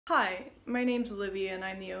Hi, my name's Olivia and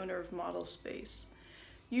I'm the owner of MatterHackers.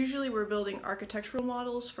 Usually we're building architectural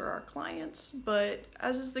models for our clients, but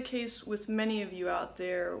as is the case with many of you out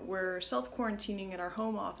there, we're self-quarantining in our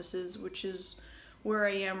home offices, which is where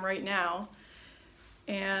I am right now.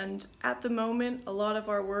 And at the moment, a lot of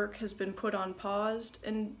our work has been put on pause,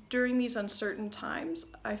 and during these uncertain times,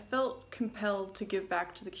 I felt compelled to give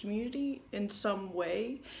back to the community in some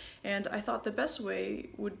way, and I thought the best way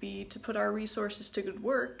would be to put our resources to good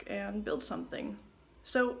work and build something.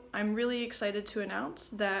 So I'm really excited to announce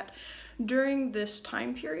that during this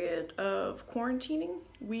time period of quarantining,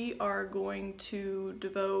 we are going to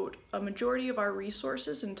devote a majority of our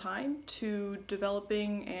resources and time to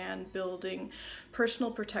developing and building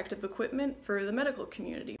personal protective equipment for the medical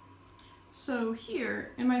community. So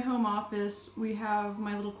here in my home office, we have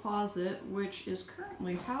my little closet, which is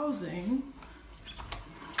currently housing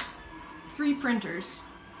 3 printers.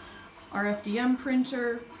 Our FDM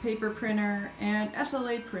printer, paper printer, and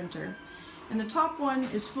SLA printer. And the top one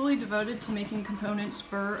is fully devoted to making components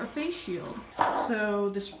for a face shield. So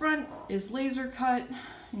this front is laser cut,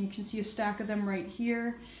 and you can see a stack of them right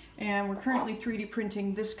here, and we're currently 3D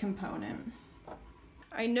printing this component.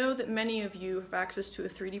 I know that many of you have access to a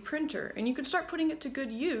 3D printer, and you can start putting it to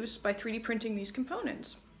good use by 3D printing these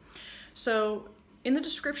components. So in the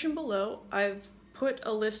description below, I've put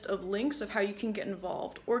a list of links of how you can get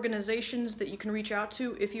involved, organizations that you can reach out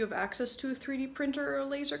to if you have access to a 3D printer or a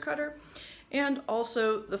laser cutter, and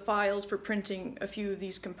also the files for printing a few of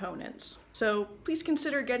these components. So please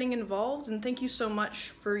consider getting involved, and thank you so much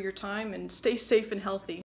for your time, and stay safe and healthy.